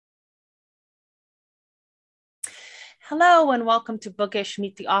Hello and welcome to Bookish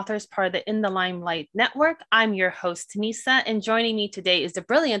Meet the Authors, part of the In the Limelight Network. I'm your host, Nisa, and joining me today is the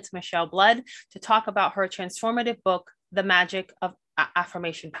brilliant Michelle Blood to talk about her transformative book, The Magic of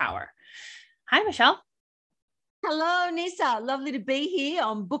Affirmation Power. Hi, Michelle. Hello, Nisa. Lovely to be here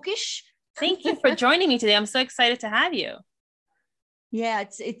on Bookish. Thank you for joining me today. I'm so excited to have you. Yeah,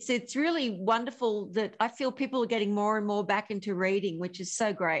 it's really wonderful that I feel people are getting more and more back into reading, which is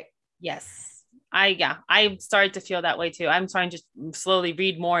so great. Yes. I started to feel that way too. I'm starting to slowly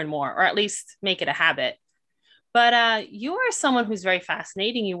read more and more, or at least make it a habit. But you are someone who's very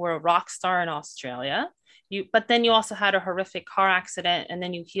fascinating. You were a rock star in Australia. But then you also had a horrific car accident, and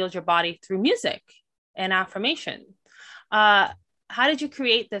then you healed your body through music and affirmation. How did you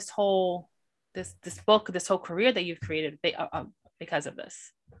create this book, this whole career that you've created because of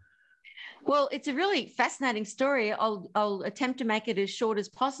this? Well, it's a really fascinating story. I'll attempt to make it as short as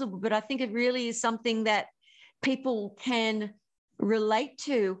possible, but I think it really is something that people can relate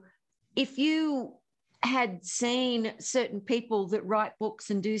to. If you had seen certain people that write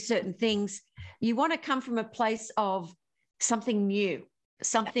books and do certain things, you want to come from a place of something new,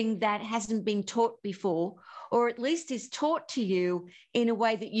 something that hasn't been taught before, or at least is taught to you in a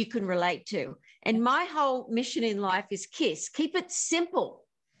way that you can relate to. And my whole mission in life is keep it simple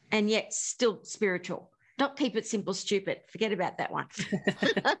and yet still spiritual. Not keep it simple, stupid. Forget about that one.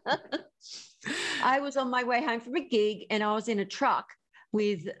 I was on my way home from a gig and I was in a truck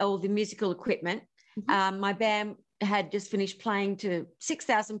with all the musical equipment. My band had just finished playing to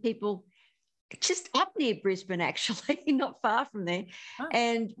 6,000 people just up near Brisbane, actually, not far from there. Oh.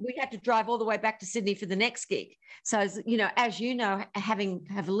 And we had to drive all the way back to Sydney for the next gig. So, as you know, having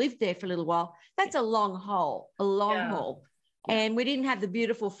lived there for a little while, that's a long haul. Yeah. And we didn't have the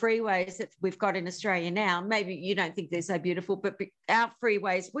beautiful freeways that we've got in Australia now. Maybe you don't think they're so beautiful, but our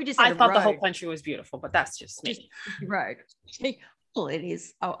freeways, we just had I thought the whole country was beautiful, but that's just me. Just road. Well, it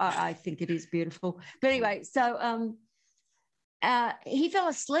is. Oh, I think it is beautiful. But anyway, so he fell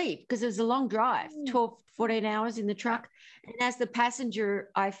asleep because it was a long drive, 12, 14 hours in the truck. And as the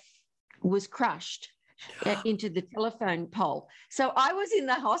passenger, I was crushed into the telephone pole. So I was in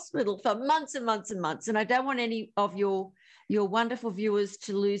the hospital for months and months and months. And I don't want any of your wonderful viewers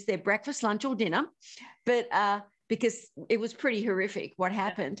to lose their breakfast, lunch, or dinner, but because it was pretty horrific what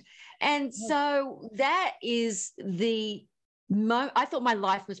happened. And so that is I thought my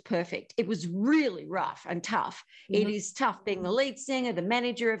life was perfect. It was really rough and tough. Mm-hmm. It is tough being the lead singer, the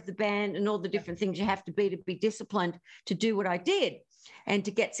manager of the band, and all the different things you have to be disciplined to do what I did and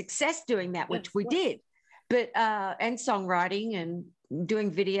to get success doing that, which we did. But and songwriting and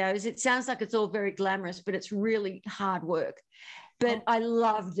doing videos. It sounds like it's all very glamorous, but it's really hard work. But I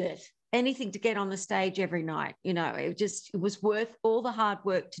loved it. Anything to get on the stage every night, it was worth all the hard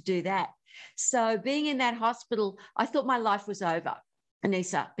work to do that. So being in that hospital, I thought my life was over,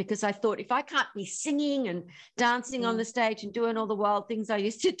 Anissa, because I thought if I can't be singing and dancing on the stage and doing all the wild things I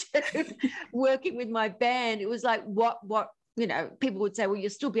used to do, working with my band, it was like, what, people would say, well, you'll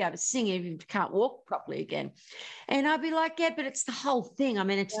still be able to sing if you can't walk properly again. And I'd be like, yeah, but it's the whole thing. I'm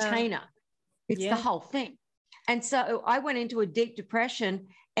an entertainer. It's the whole thing. And so I went into a deep depression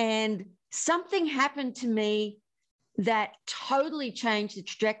and something happened to me that totally changed the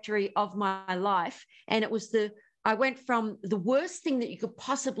trajectory of my life. And it was I went from the worst thing that you could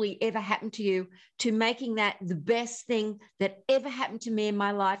possibly ever happen to you to making that the best thing that ever happened to me in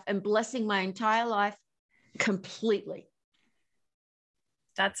my life and blessing my entire life completely.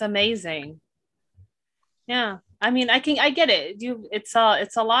 That's amazing. Yeah. I mean, I get it. It's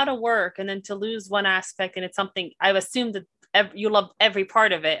a lot of work. And then to lose one aspect, and it's something I've assumed that you love every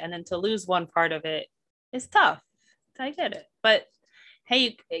part of it. And then to lose one part of it is tough. I get it. But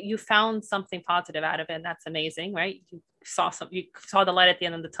hey, you found something positive out of it. And that's amazing, right? You saw the light at the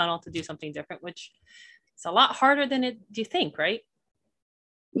end of the tunnel to do something different, which is a lot harder than you think, right?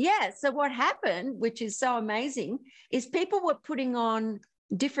 Yeah. So what happened, which is so amazing, is people were putting on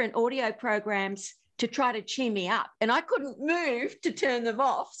different audio programs to try to cheer me up. And I couldn't move to turn them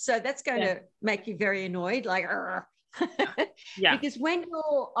off. So that's going to make you very annoyed, like, because when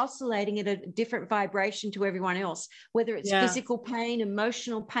you're oscillating at a different vibration to everyone else, whether it's physical pain,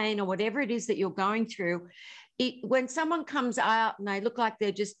 emotional pain, or whatever it is that you're going through, when someone comes out and they look like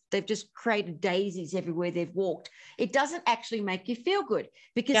they've just created daisies everywhere they've walked, it doesn't actually make you feel good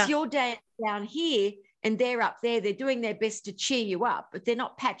because you're down here and they're up there. They're doing their best to cheer you up, but they're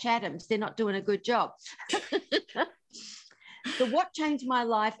not Patch Adams. They're not doing a good job. So what changed my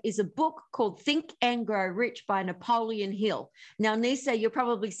life is a book called Think and Grow Rich by Napoleon Hill. Now, Nisa, you'll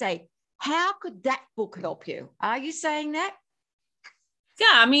probably say, how could that book help you? Are you saying that?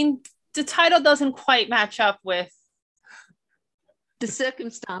 Yeah, I mean, the title doesn't quite match up with The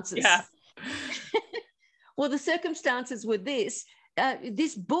circumstances. Yeah. Well, the circumstances were this.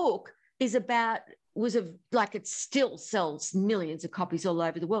 This book is about, it still sells millions of copies all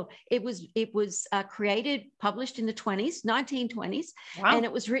over the world. It was created, published in the 1920s, Wow. and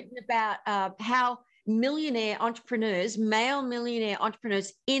it was written about how millionaire entrepreneurs, male millionaire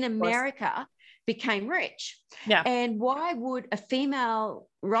entrepreneurs in America became rich. Yeah. And why would a female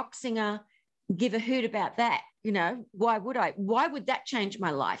rock singer give a hoot about that? You know, why would I? Why would that change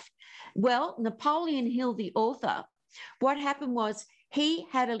my life? Well, Napoleon Hill, the author, what happened was he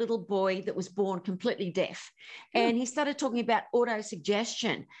had a little boy that was born completely deaf. And he started talking about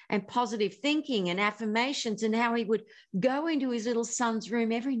autosuggestion and positive thinking and affirmations, and how he would go into his little son's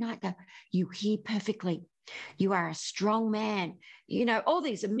room every night, go, "You hear perfectly. You are a strong man." You know, all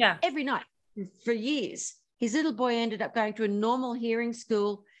these every night for years. His little boy ended up going to a normal hearing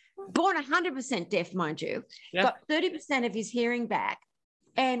school, born 100% deaf, mind you, got 30% of his hearing back,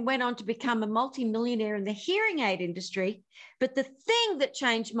 and went on to become a multi-millionaire in the hearing aid industry. But the thing that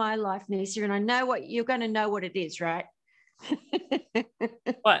changed my life, Nisa, and I know what you're going to know what it is, right?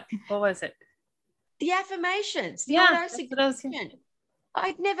 What was it? The affirmations, the Yeah, autosuggestion.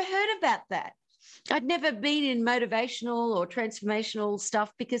 I'd never heard about that. I'd never been in motivational or transformational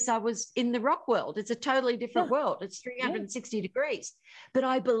stuff because I was in the rock world. It's a totally different world. It's 360 degrees. But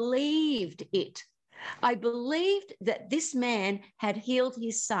I believed it. I believed that this man had healed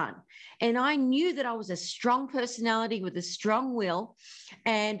his son. And I knew that I was a strong personality with a strong will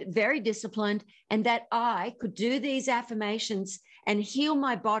and very disciplined, and that I could do these affirmations and heal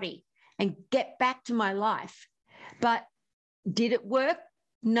my body and get back to my life. But did it work?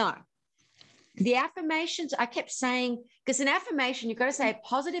 No. The affirmations, I kept saying, because an affirmation, you've got to say a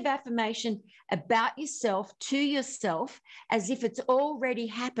positive affirmation about yourself to yourself as if it's already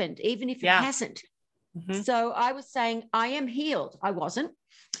happened, even if it hasn't. Mm-hmm. So I was saying, I am healed. I wasn't.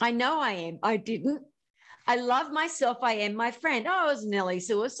 I know I am. I didn't. I love myself. I am my friend. Oh, I was nearly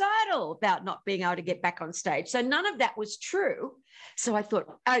suicidal about not being able to get back on stage. So none of that was true. So I thought,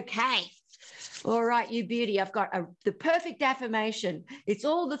 okay, all right, you beauty, I've got the perfect affirmation. It's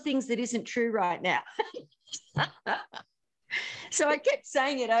all the things that isn't true right now. So I kept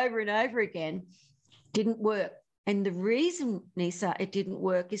saying it over and over again. Didn't work. And the reason, Nisa, it didn't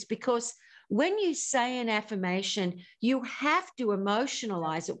work is because when you say an affirmation, you have to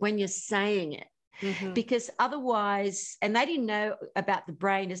emotionalize it when you're saying it. Mm-hmm. Because otherwise, and they didn't know about the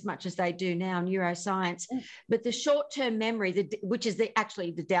brain as much as they do now, neuroscience, but the short-term memory, which is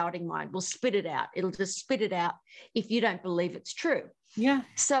actually the doubting mind, will spit it out. It'll just spit it out if you don't believe it's true. Yeah.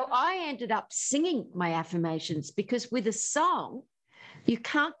 So I ended up singing my affirmations because with a song, you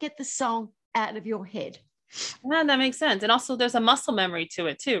can't get the song out of your head. Yeah, that makes sense. And also there's a muscle memory to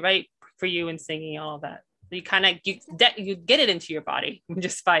it too, right? For you and singing all of that. You kind of, you get it into your body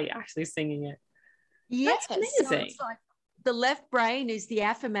just by actually singing it. Yes. That's amazing. So it's like the left brain is the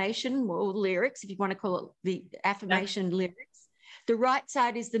affirmation or lyrics, if you want to call it the affirmation lyrics. The right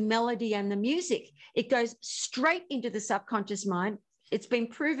side is the melody and the music. It goes straight into the subconscious mind. It's been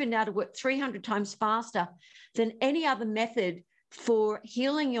proven now to work 300 times faster than any other method for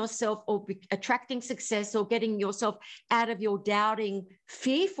healing yourself or attracting success or getting yourself out of your doubting,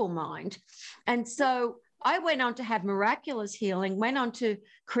 fearful mind. And so I went on to have miraculous healing, went on to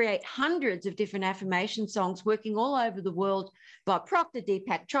create hundreds of different affirmation songs working all over the world by Proctor,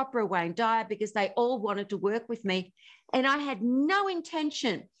 Deepak Chopra, Wayne Dyer, because they all wanted to work with me. And I had no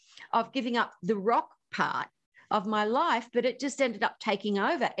intention of giving up the rock part of my life, but it just ended up taking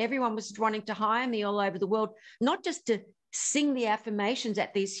over. Everyone was wanting to hire me all over the world, not just to sing the affirmations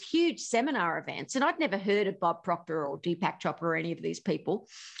at these huge seminar events. And I'd never heard of Bob Proctor or Deepak Chopra or any of these people.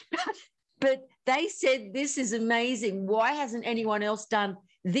 But they said, this is amazing. Why hasn't anyone else done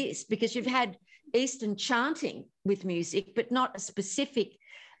this? Because you've had Eastern chanting with music, but not a specific,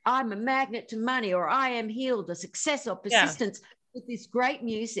 I'm a magnet to money, or I am healed, or success, or persistence, with this great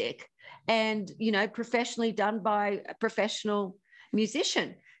music and, you know, professionally done by a professional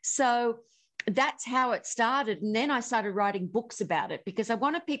musician. So that's how it started. And then I started writing books about it because I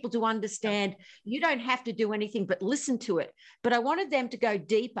wanted people to understand you don't have to do anything but listen to it. But I wanted them to go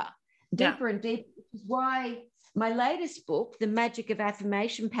deeper and deeper, which is why my latest book, The Magic of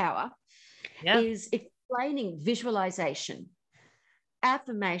Affirmation Power, is explaining visualization,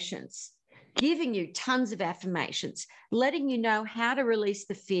 affirmations, giving you tons of affirmations, letting you know how to release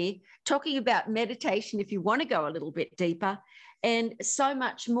the fear, talking about meditation if you want to go a little bit deeper, and so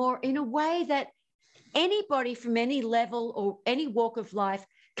much more in a way that anybody from any level or any walk of life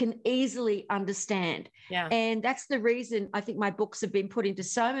can easily understand. Yeah. And that's the reason I think my books have been put into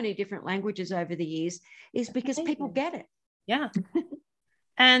so many different languages over the years, is because people get it. Yeah.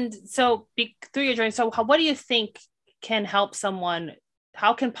 And so through your journey, so what do you think can help someone?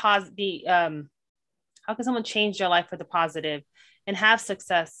 How can how can someone change their life for the positive and have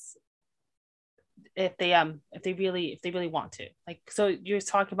success if they really want to? Like, so you're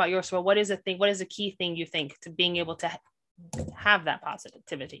talking about yours. So what is the key thing you think to being able to have that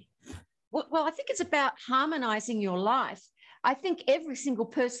positivity? Well, I think it's about harmonizing your life. I think every single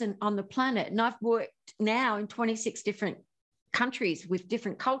person on the planet, and I've worked now in 26 different countries with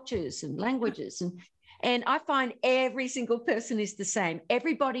different cultures and languages, and I find every single person is the same.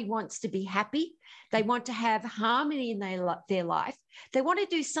 Everybody wants to be happy. They want to have harmony in their life. They want to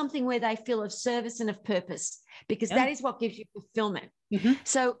do something where they feel of service and of purpose, because that is what gives you fulfillment. Mm-hmm.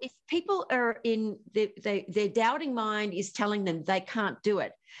 So if people are in their doubting mind is telling them they can't do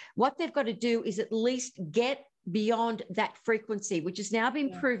it, what they've got to do is at least get beyond that frequency, which has now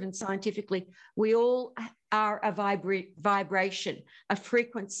been proven scientifically. We all are a vibration, a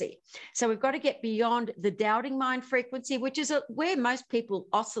frequency. So we've got to get beyond the doubting mind frequency, which is where most people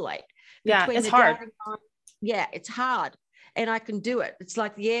oscillate. Yeah, it's hard. Yeah, it's hard. And I can do it. It's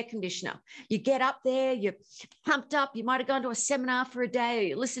like the air conditioner. You get up there, you're pumped up. You might have gone to a seminar for a day, or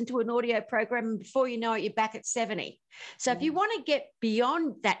you listen to an audio program, and before you know it, you're back at 70. So if you want to get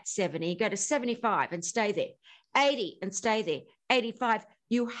beyond that 70, go to 75 and stay there, 80 and stay there, 85.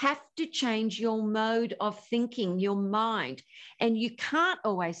 You have to change your mode of thinking, your mind, and you can't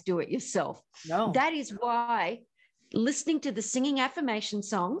always do it yourself. No. That is why listening to the singing affirmation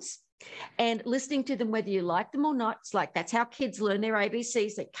songs and listening to them, whether you like them or not, it's like that's how kids learn their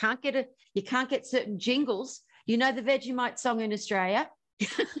ABCs. You can't get certain jingles. You know the Vegemite song in Australia?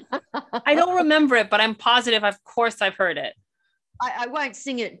 I don't remember it, but I'm positive, of course, I've heard it. I won't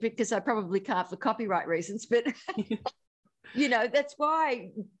sing it because I probably can't for copyright reasons, but that's why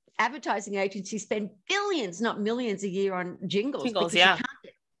advertising agencies spend billions, not millions a year on jingles. Yeah.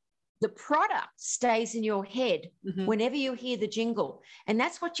 The product stays in your head whenever you hear the jingle. And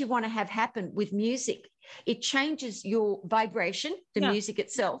that's what you want to have happen with music. It changes your vibration, the music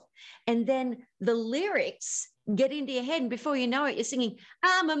itself. And then the lyrics get into your head. And before you know it, you're singing,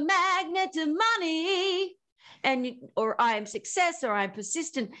 I'm a magnet to money. Or I am success, or I am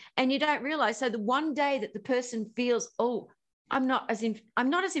persistent. And you don't realize. So the one day that the person feels, oh, I'm not as in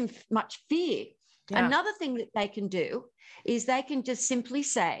much fear. Yeah. Another thing that they can do is they can just simply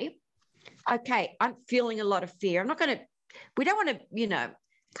say, okay, I'm feeling a lot of fear. We don't want to,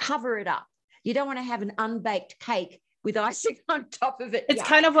 cover it up. You don't want to have an unbaked cake with icing on top of it. It's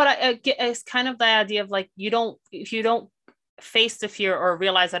kind of it's kind of the idea of like, if you don't face the fear or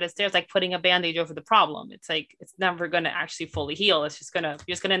realize that it's there, it's like putting a band-aid over the problem. It's like, it's never going to actually fully heal. You're just going to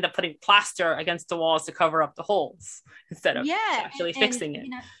end up putting plaster against the walls to cover up the holes instead of actually fixing it.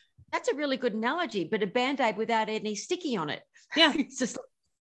 That's a really good analogy, but a band-aid without any sticky on it. Yeah. It's just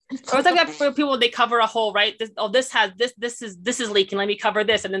or it's like that for people, they cover a hole, right? This is leaking. Let me cover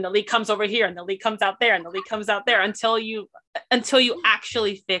this. And then the leak comes over here, and the leak comes out there, and the leak comes out there until you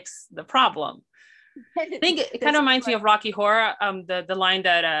actually fix the problem. I think it kind of reminds me of Rocky Horror. The line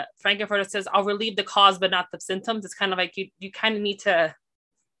that Frankenfurter says, I'll relieve the cause, but not the symptoms. It's kind of like you kind of need to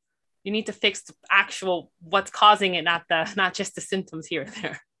fix the actual what's causing it, not just the symptoms here and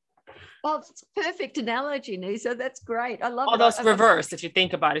there. Well, it's a perfect analogy, Nisa. That's great. I love it. Although it's reversed, if you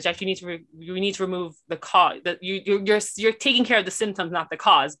think about it. Actually, you need to remove the cause. That you're taking care of the symptoms, not the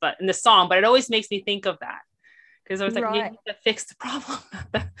cause. But in the song, but it always makes me think of that, because I was like, you need to fix the problem.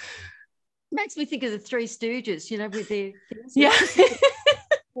 Makes me think of the Three Stooges, with their things. Yeah.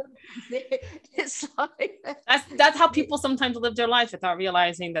 It's like that's how people sometimes live their life without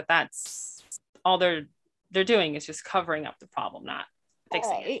realizing that that's all they're doing is just covering up the problem, not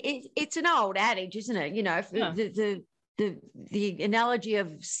fixing it. It's an old adage, isn't it? The analogy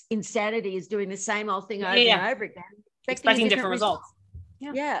of insanity is doing the same old thing over and over again, expecting different results.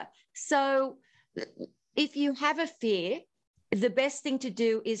 Yeah. So if you have a fear, the best thing to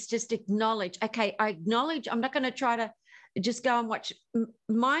do is just acknowledge, okay, I acknowledge, I'm not going to try to just go and watch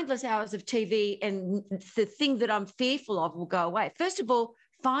mindless hours of TV and the thing that I'm fearful of will go away. First of all,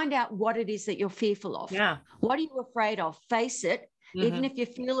 find out what it is that you're fearful of. Yeah. What are you afraid of? Face it. Even if you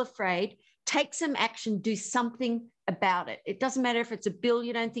feel afraid, take some action, do something about it. It doesn't matter if it's a bill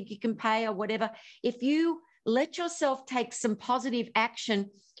you don't think you can pay or whatever. If you let yourself take some positive action,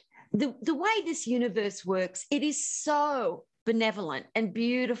 the way this universe works, it is so benevolent and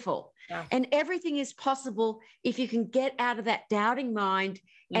beautiful. Yeah. And everything is possible if you can get out of that doubting mind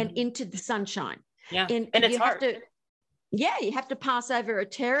and into the sunshine. Yeah. And it's hard. You have to pass over a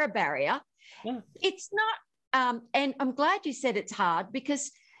terror barrier. Yeah. It's not, and I'm glad you said it's hard,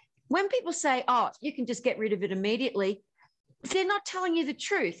 because when people say, oh, you can just get rid of it immediately, they're not telling you the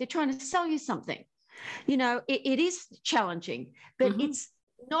truth. They're trying to sell you something. You know, it is challenging, but it's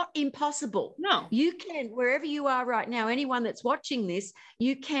not impossible. No. You can, wherever you are right now, anyone that's watching this,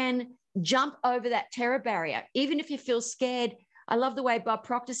 you can jump over that terror barrier. Even if you feel scared, I love the way Bob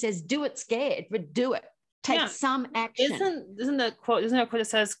Proctor says, do it scared, but do it. Take some action. Isn't there a quote that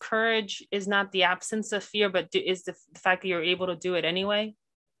says courage is not the absence of fear, but is the fact that you're able to do it anyway?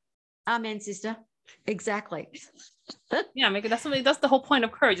 Amen, sister. Exactly. Yeah, that's the whole point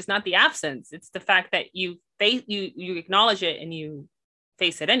of courage. It's not the absence. It's the fact that you acknowledge it and you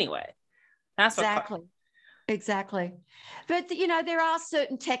face it anyway. That's exactly. But you know, there are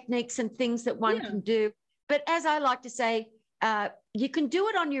certain techniques and things that one can do. But as I like to say, you can do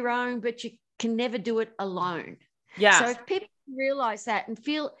it on your own, but you can never do it alone. Yeah. So if people realize that and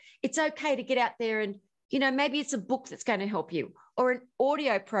feel it's okay to get out there and, you know, maybe it's a book that's going to help you, or an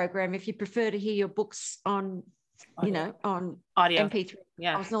audio program if you prefer to hear your books on, you know, on audio MP3.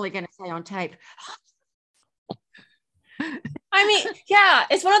 Yeah. I was only going to say on tape. I mean, yeah,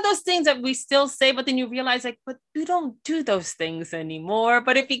 it's one of those things that we still say, but then you realize like, but we don't do those things anymore.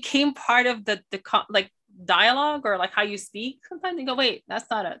 But it became part of the like dialogue or like how you speak. Sometimes you go, wait, that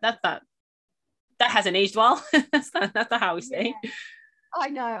hasn't aged well. that's not how we say. Yeah. I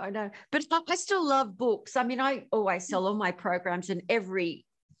know. But I still love books. I mean, I always sell all my programs in every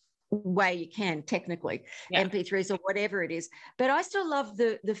way you can, technically, MP3s or whatever it is. But I still love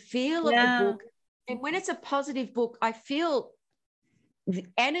the feel of the book. And when it's a positive book, I feel the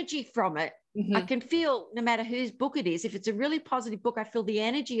energy from it. I can feel, no matter whose book it is, if it's a really positive book, I feel the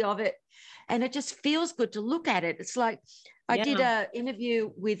energy of it. And it just feels good to look at it. It's like I did an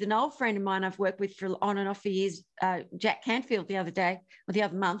interview with an old friend of mine I've worked with for on and off for years, Jack Canfield, the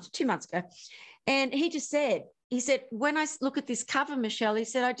other month, 2 months ago. And he said, when I look at this cover, Michelle, he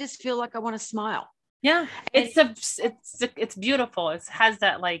said, I just feel like I want to smile. Yeah. It's beautiful. It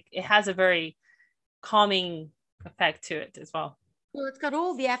has a very calming effect to it as well. Well, it's got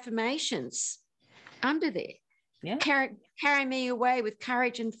all the affirmations under there. Yeah. Carry me away with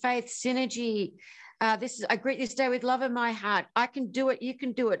courage and faith, synergy. I greet this day with love in my heart. I can do it. You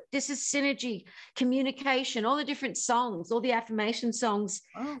can do it. This is synergy, communication, all the different songs, all the affirmation songs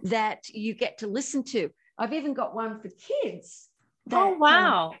that you get to listen to. I've even got one for kids.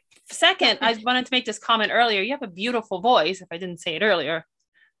 Wow. Second, I wanted to make this comment earlier. You have a beautiful voice, if I didn't say it earlier,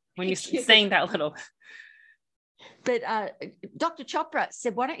 when you sang that little. But Dr. Chopra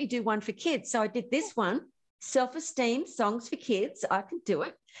said, why don't you do one for kids? So I did this one, self-esteem songs for kids. I can do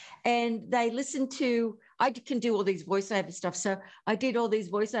it. And they listen to, I can do all these voiceover stuff. So I did all these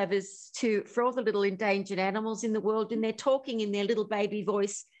voiceovers for all the little endangered animals in the world. And they're talking in their little baby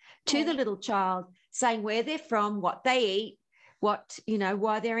voice to the little child, saying where they're from, what they eat,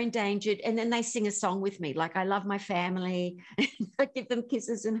 why they're endangered. And then they sing a song with me, like I love my family. I give them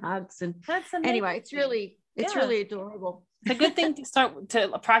kisses and hugs. And that's amazing. Anyway, it's really adorable. It's a good thing to start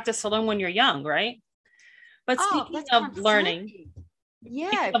to practice to learn when you're young, right? But speaking of learning,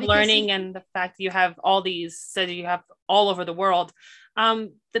 and the fact that you have all these, so you have all over the world,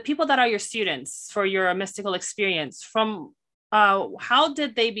 the people that are your students for your mystical experience, from how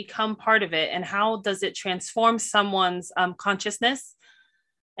did they become part of it, and how does it transform someone's consciousness,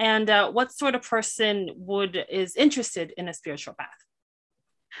 and what sort of person is interested in a spiritual path?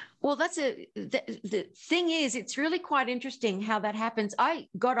 Well, the thing is, it's really quite interesting how that happens. I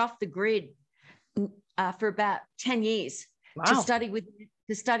got off the grid for about 10 years to study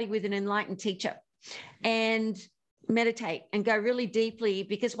with an enlightened teacher and meditate and go really deeply,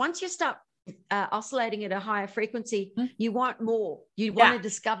 because once you start oscillating at a higher frequency, you want more. You want to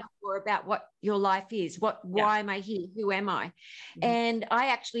discover more about what your life is. Why am I here? Who am I? And I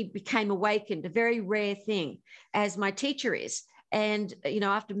actually became awakened, a very rare thing, as my teacher is. And,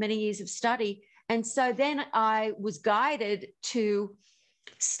 after many years of study. And so then I was guided to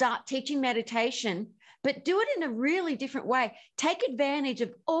start teaching meditation, but do it in a really different way. Take advantage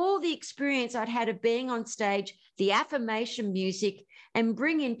of all the experience I'd had of being on stage, the affirmation music, and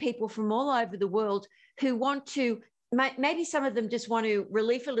bring in people from all over the world who want to, maybe some of them just want to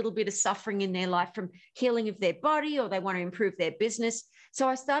relieve a little bit of suffering in their life from healing of their body, or they want to improve their business. So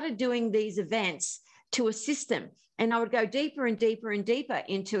I started doing these events to assist them. And I would go deeper and deeper and deeper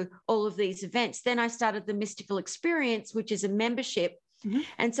into all of these events. Then I started the Mystical Experience, which is a membership.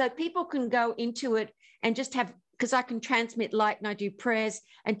 And so people can go into it and just have, because I can transmit light and I do prayers.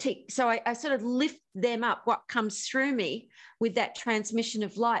 So I sort of lift them up, what comes through me with that transmission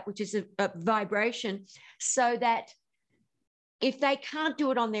of light, which is a vibration, so that if they can't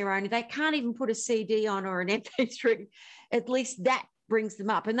do it on their own, if they can't even put a CD on or an MP3, at least that brings them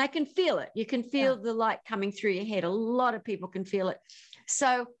up, and they can feel it. You can feel the light coming through your head. A lot of people can feel it.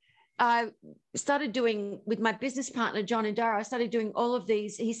 So I started doing, with my business partner, John and Dara, I started doing all of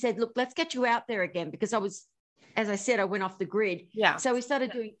these. He said, look, let's get you out there again, because I was, as I said, I went off the grid. Yeah. So we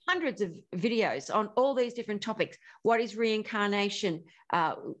started doing hundreds of videos on all these different topics. What is reincarnation?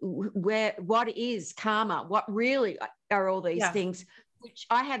 What is karma? What really are all these things, which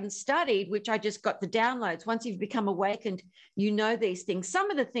I hadn't studied, which I just got the downloads. Once you've become awakened, you know these things.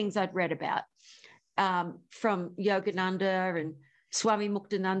 Some of the things I'd read about from Yogananda and Swami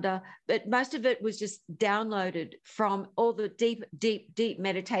Muktananda, but most of it was just downloaded from all the deep, deep, deep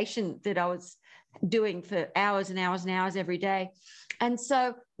meditation that I was doing for hours and hours and hours every day. And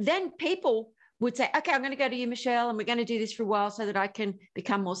so then people would say, okay, I'm going to go to you, Michelle, and we're going to do this for a while so that I can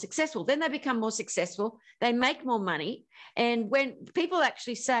become more successful. Then they become more successful. They make more money. And when people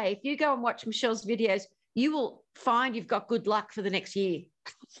actually say, if you go and watch Michelle's videos, you will find you've got good luck for the next year.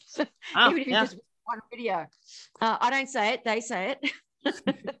 Even if you just watch one video. I don't say it, they say it.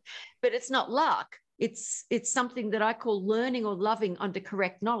 But it's not luck. It's something that I call learning or loving under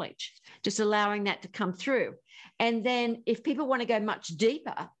correct knowledge, just allowing that to come through. And then if people want to go much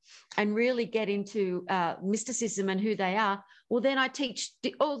deeper and really get into mysticism and who they are, well, then I teach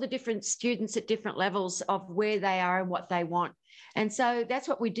all the different students at different levels of where they are and what they want. And so that's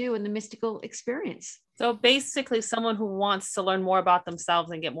what we do in the mystical experience. So basically, someone who wants to learn more about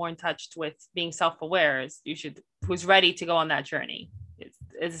themselves and get more in touch with being self-aware who's ready to go on that journey.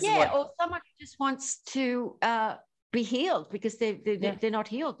 Or someone who just wants to be healed because they're not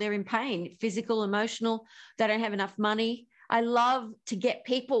healed. They're in pain, physical, emotional. They don't have enough money. I love to get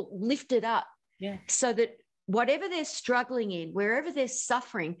people lifted up so that whatever they're struggling in, wherever they're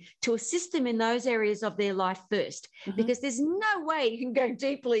suffering, to assist them in those areas of their life first, because there's no way you can go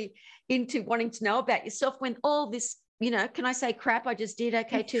deeply into wanting to know about yourself when all this, can I say crap I just did?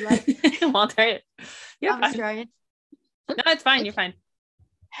 Okay, too late. Well, I'm Australian. No, it's fine. You're fine.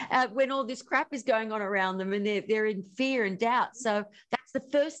 When all this crap is going on around them and they're in fear and doubt. So that's the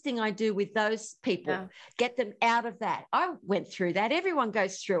first thing I do with those people, get them out of that. I went through that. Everyone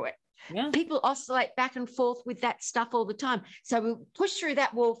goes through it. Yeah. People oscillate back and forth with that stuff all the time. So we push through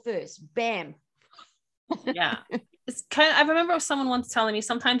that wall first. Bam. Yeah. It's I remember someone once telling me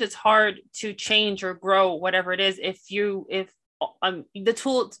sometimes it's hard to change or grow whatever it is if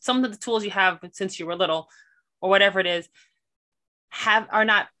some of the tools you have since you were little or whatever it is are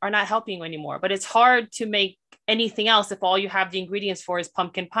not helping you anymore. But it's hard to make anything else if all you have the ingredients for is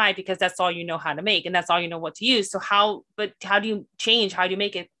pumpkin pie, because that's all you know how to make and that's all you know what to use. So how do you change? How do you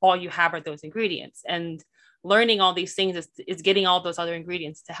make it all you have are those ingredients? And learning all these things is getting all those other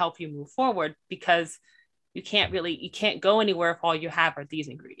ingredients to help you move forward, because you can't go anywhere if all you have are these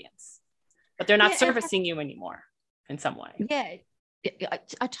ingredients, but they're not servicing you anymore in some way. Yeah,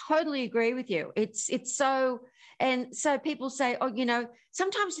 I totally agree with you. It's so, and so people say, oh,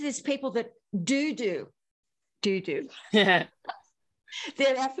 sometimes there's people that do their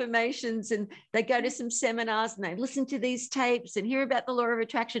affirmations, and they go to some seminars and they listen to these tapes and hear about the law of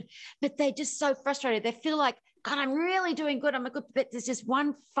attraction, but they're just so frustrated. They feel like, God, I'm really doing good. But there's just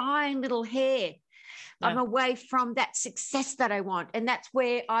one fine little hair. I'm away from that success that I want. And that's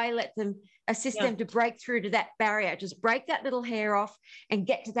where I let them assist them to break through to that barrier. Just break that little hair off and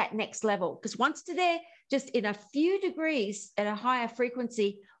get to that next level. Because once they're just in a few degrees at a higher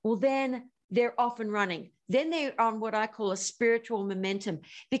frequency, well, then they're off and running. Then they're on what I call a spiritual momentum,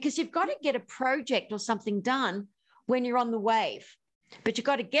 because you've got to get a project or something done when you're on the wave. But you've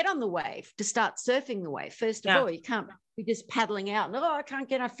got to get on the wave to start surfing the wave. First of all, you can't be just paddling out and,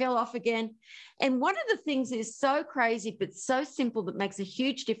 I fell off again. And one of the things that is so crazy, but so simple, that makes a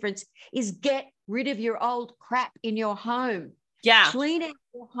huge difference is get rid of your old crap in your home. Yeah. Clean out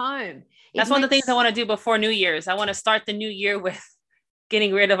your home. That's one of the things I want to do before New Year's. I want to start the new year with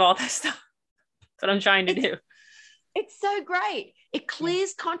getting rid of all this stuff. That's what I'm trying to do. It's so great. It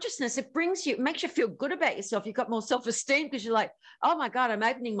clears consciousness. It makes you feel good about yourself. You've got more self-esteem because you're like, oh my God, I'm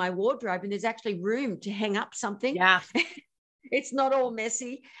opening my wardrobe and there's actually room to hang up something. Yeah. It's not all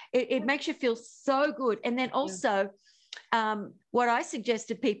messy. It makes you feel so good. And then also what I suggest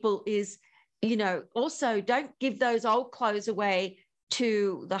to people is, also don't give those old clothes away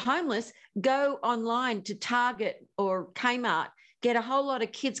to the homeless. Go online to Target or Kmart, get a whole lot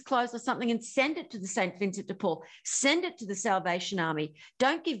of kids' clothes or something and send it to the St. Vincent de Paul. Send it to the Salvation Army.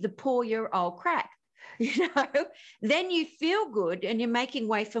 Don't give the poor your old crap. Then you feel good and you're making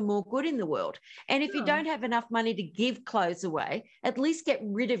way for more good in the world. And if you don't have enough money to give clothes away, at least get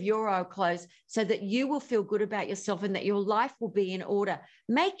rid of your old clothes so that you will feel good about yourself and that your life will be in order.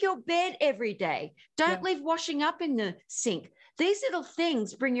 Make your bed every day. Don't leave washing up in the sink. these little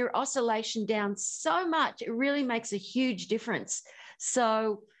things bring your oscillation down so much. It really makes a huge difference.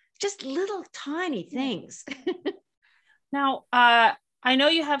 So just little tiny things. Now, I know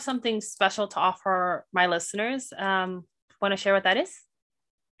you have something special to offer my listeners. Want to share what that is?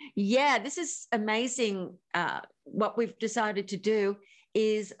 Yeah, this is amazing. What we've decided to do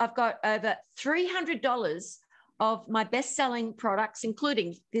is I've got over $300 of my best-selling products,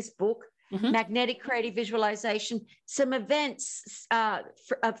 including this book, Magnetic Creative Visualization, some events,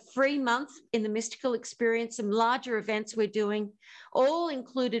 for a free month in the Mystical Experience, some larger events we're doing, all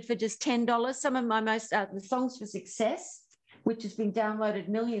included for just $10. Some of my most, the Songs for Success, which has been downloaded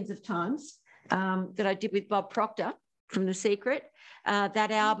millions of times, that I did with Bob Proctor from The Secret,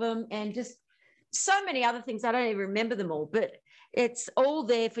 that album, and just so many other things. I don't even remember them all, but it's all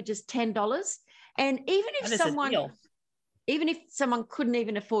there for just $10. And even if someone couldn't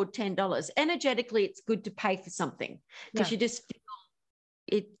even afford $10, energetically, it's good to pay for something, because you just feel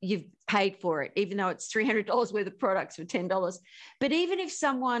it, you've paid for it, even though it's $300 worth of products for $10. But even if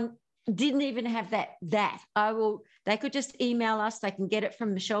someone didn't even have they could just email us. They can get it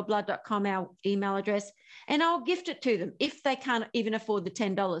from michelleblood.com, our email address, and I'll gift it to them if they can't even afford the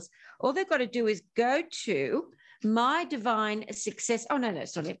 $10. All they've got to do is go to My Divine Success. Oh, no,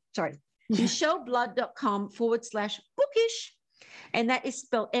 it's not it. Sorry. michelleblood.com/bookish. And that is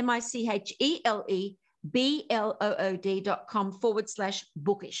spelled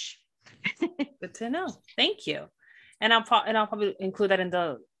MICHELEBLOOD.com/bookish. Good to know. Thank you. And I'll probably include that in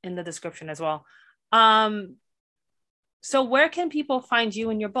the description as well. So where can people find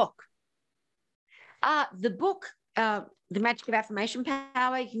you and your book? The book, The Magic of Affirmation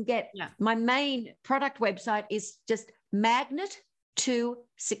Power, you can get my main product website is just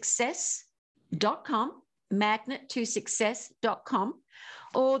magnet2success.com, magnet2success.com,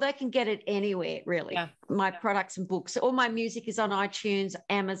 or they can get it anywhere, really. My products and books. All my music is on iTunes,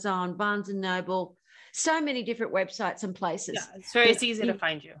 Amazon, Barnes and Noble, so many different websites and places. It's easy to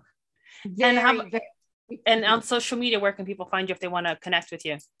find you. And on social media, where can people find you if they want to connect with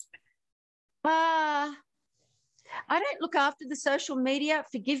you? I don't look after the social media.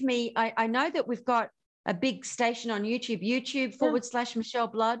 Forgive me. I know that we've got a big station on YouTube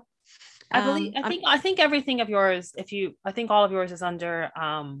 /Michelle Blood. I think everything of yours, I think all of yours is under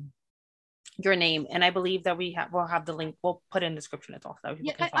your name. And I believe that we'll have the link. We'll put it in the description as well. So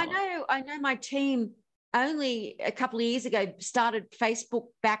I know my team only a couple of years ago started Facebook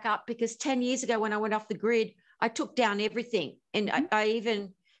back up, because 10 years ago when I went off the grid, I took down everything. And I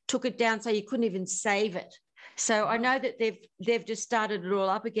even took it down so you couldn't even save it. So I know that they've just started it all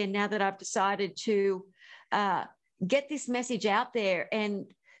up again now that I've decided to get this message out there. And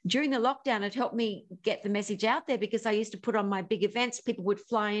during the lockdown, it helped me get the message out there, because I used to put on my big events. People would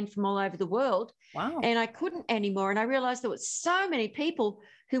fly in from all over the world. Wow. And I couldn't anymore. And I realized there were so many people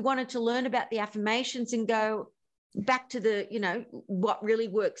who wanted to learn about the affirmations and go back to what really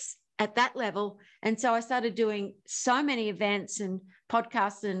works at that level. And so I started doing so many events and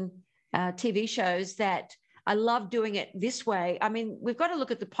podcasts and TV shows that I love doing it this way. I mean, we've got to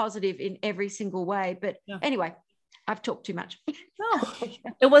look at the positive in every single way. But anyway, I've talked too much.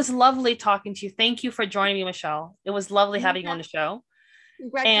 It was lovely talking to you. Thank you for joining me, Michelle. It was lovely having you on the show.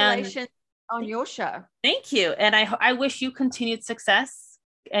 Congratulations on your show. Thank you. And I wish you continued success,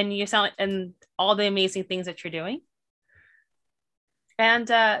 and and all the amazing things that you're doing. And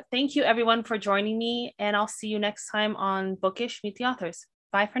thank you everyone for joining me. And I'll see you next time on Bookish Meet the Authors.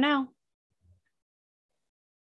 Bye for now.